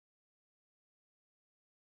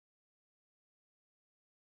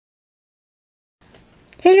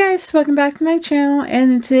Hey guys, welcome back to my channel,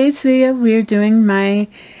 and in today's video we are doing my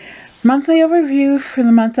monthly overview for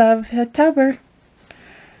the month of October.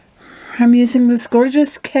 I'm using this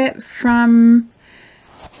gorgeous kit from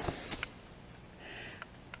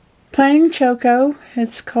Playing Choco.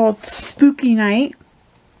 It's called Spooky Night.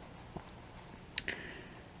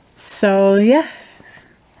 So yeah,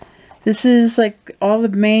 this is like all the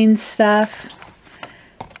main stuff,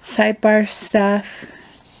 sidebar stuff,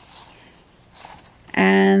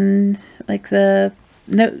 and like the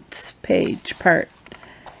notes page part.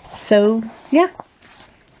 So yeah,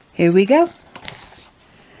 here we go.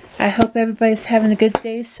 I hope everybody's having a good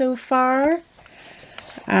day so far.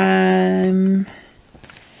 I'm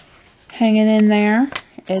hanging in there.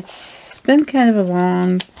 It's been kind of a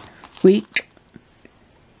long week.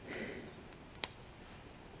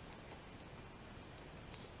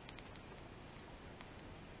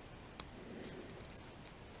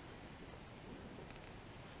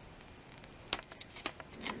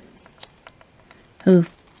 Oh,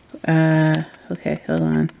 okay, hold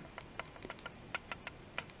on.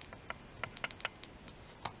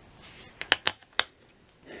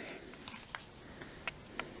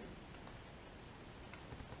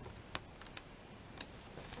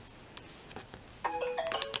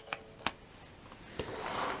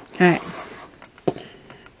 Alright.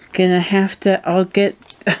 Gonna have to, I'm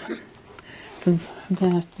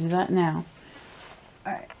gonna have to do that now.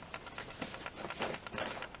 Alright.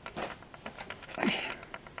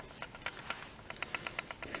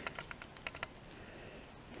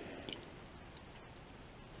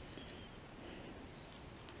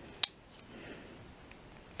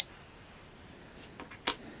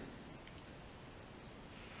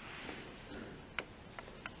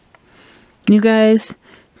 You guys,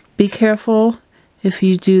 be careful if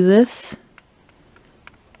you do this.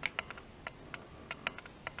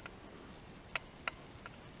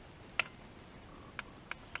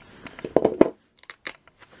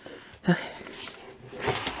 Okay.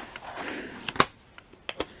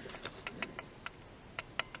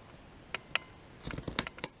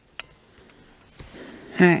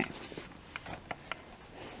 Alright.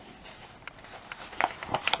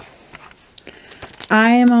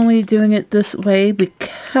 I am only doing it this way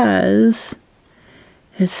because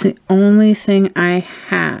it's the only thing I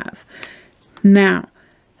have. Now,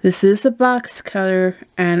 this is a box cutter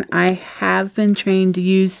and I have been trained to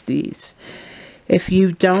use these. If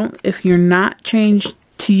you're not trained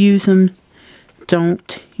to use them,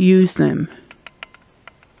 don't use them.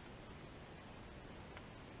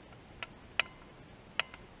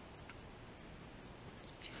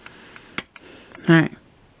 Alright.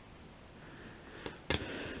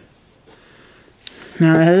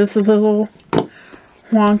 Now that is a little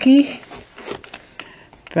wonky,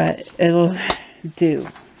 but it'll do.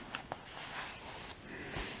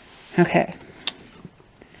 Okay.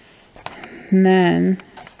 And then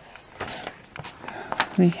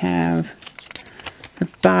we have the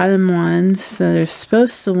bottom ones that are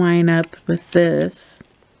supposed to line up with this.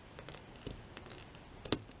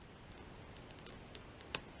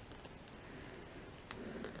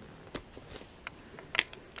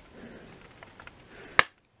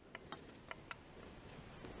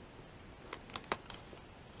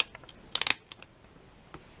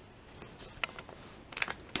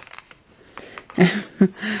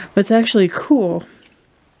 What's actually cool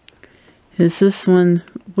is this one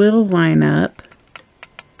will line up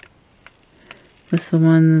with the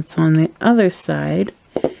one that's on the other side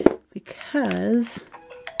because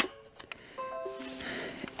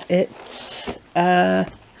it's the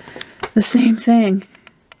same thing.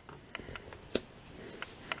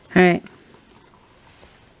 Alright.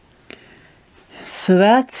 So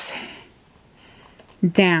that's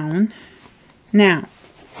down. Now,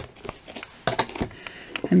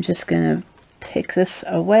 I'm just going to take this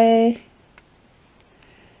away.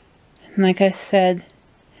 And like I said,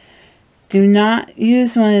 do not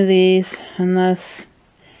use one of these unless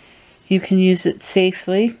you can use it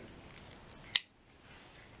safely.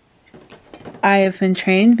 I have been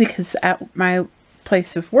trained because at my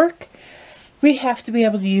place of work, we have to be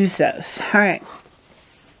able to use those. Alright.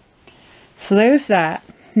 So there's that.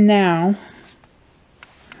 Now,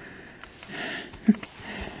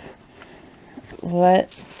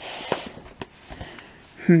 let's,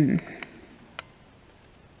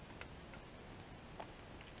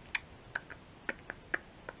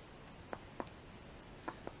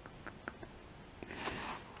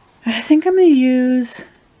 I think I'm going to use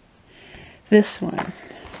this one.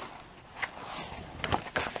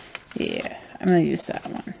 Yeah, I'm going to use that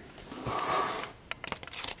one.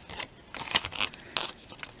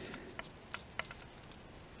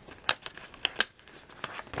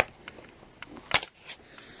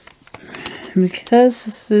 because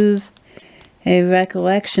this is a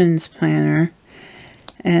recollections planner,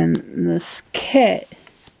 and this kit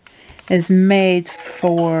is made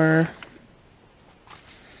for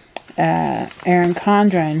Erin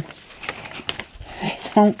Condren, they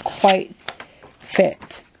don't quite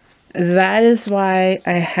fit. That is why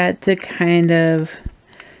I had to kind of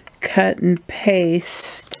cut and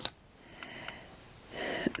paste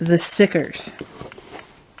the stickers.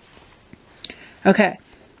 Okay,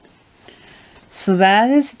 so that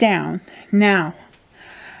is down. Now,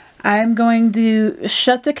 I'm going to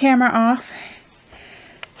shut the camera off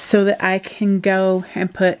so that I can go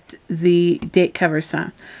and put the date covers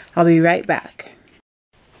on. I'll be right back.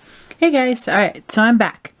 Hey guys, alright, so I'm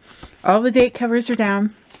back. All the date covers are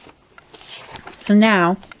down. So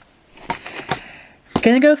now, I'm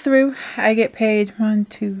going to go through. I get paid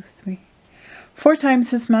 4 times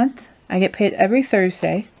this month. I get paid every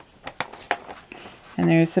Thursday. And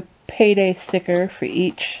there's a payday sticker for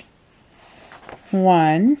each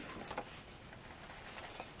one.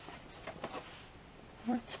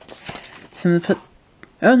 So I'm going to put,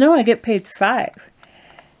 oh no, I get paid 5.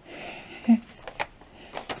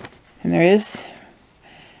 And there is,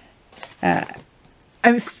 I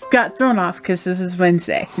got thrown off because this is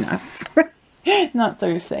Wednesday, not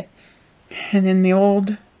Thursday. And then the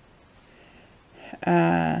old,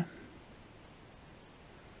 in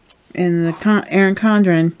the Erin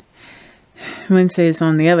Condren, Wednesday is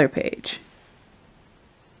on the other page.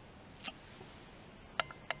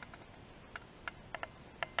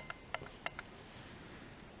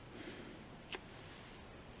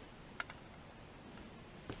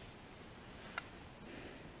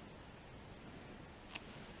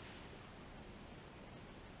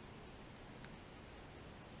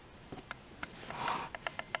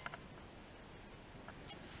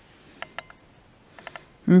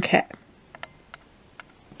 Okay,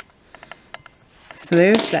 so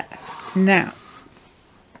there's that. Now,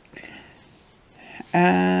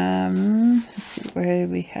 let's see, where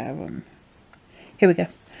do we have them? Here we go.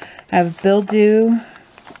 I have a bill due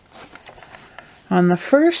on the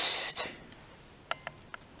 1st.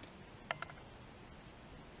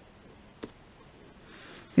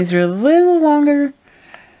 These are a little longer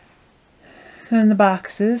than the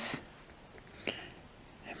boxes,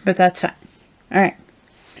 but that's fine. All right.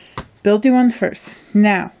 Bill due on the 1st.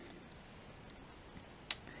 Now,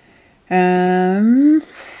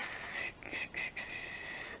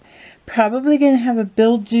 probably going to have a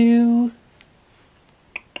bill due,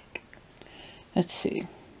 let's see.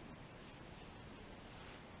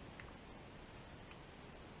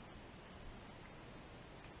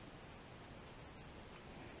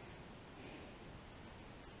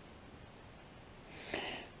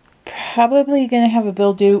 Probably going to have a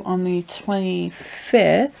bill due on the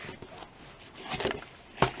 25th.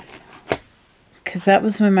 Because that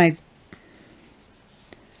was when my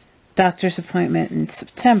doctor's appointment in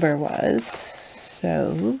September was.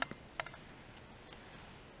 So,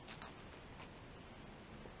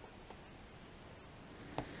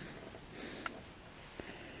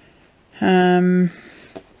 I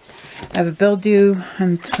have a bill due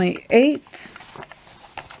on the 28th.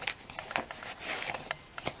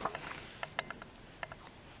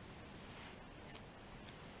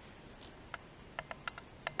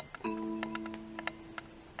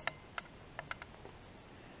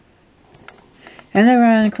 And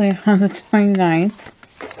ironically, on the 29th.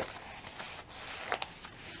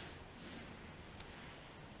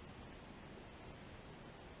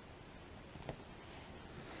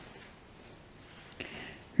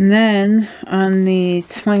 And then, on the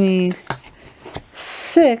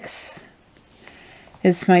 26th,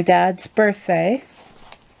 is my dad's birthday.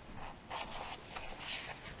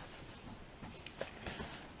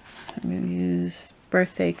 So I'm going to use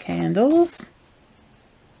birthday candles.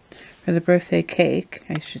 Or the birthday cake,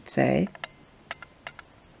 I should say.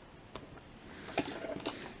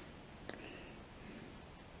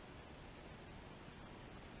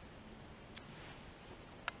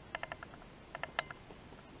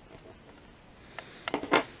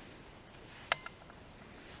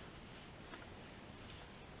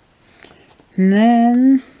 And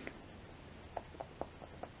then,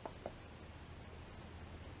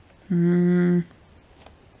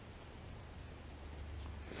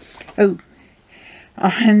 oh,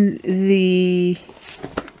 on the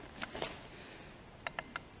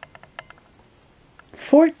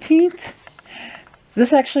 14th,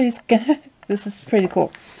 this actually is gonna, this is pretty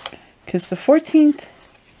cool, because the 14th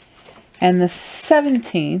and the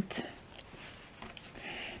 17th,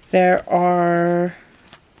 there are a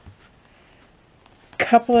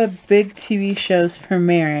couple of big TV shows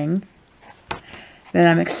premiering, that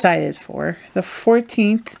I'm excited for. The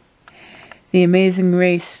 14th, The Amazing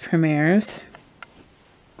Race premieres.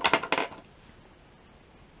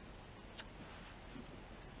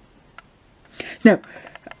 No.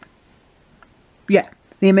 Yeah.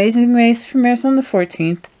 The Amazing Race premieres on the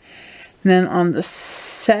 14th. And then on the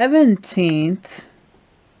 17th,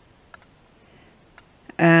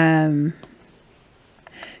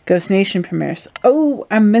 Ghost Nation premieres. Oh,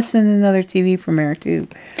 I'm missing another TV premiere too.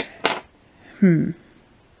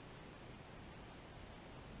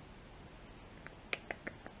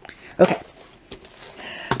 Okay.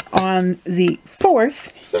 On the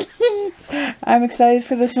 4th, I'm excited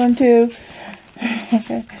for this one too.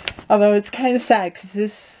 Although it's kind of sad because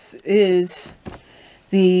this is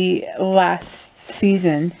the last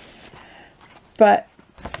season. But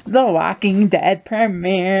The Walking Dead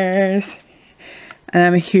premieres. And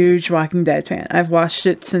I'm a huge Walking Dead fan. I've watched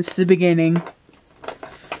it since the beginning.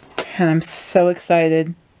 And I'm so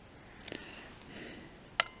excited.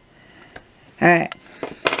 Alright.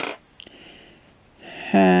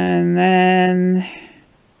 And then...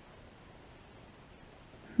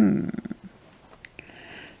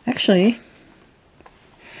 Actually,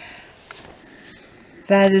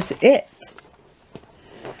 that is it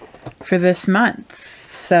for this month.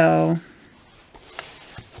 So,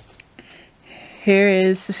 here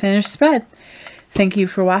is the finished spread. Thank you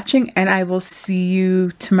for watching, and I will see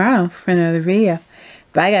you tomorrow for another video.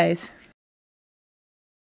 Bye, guys.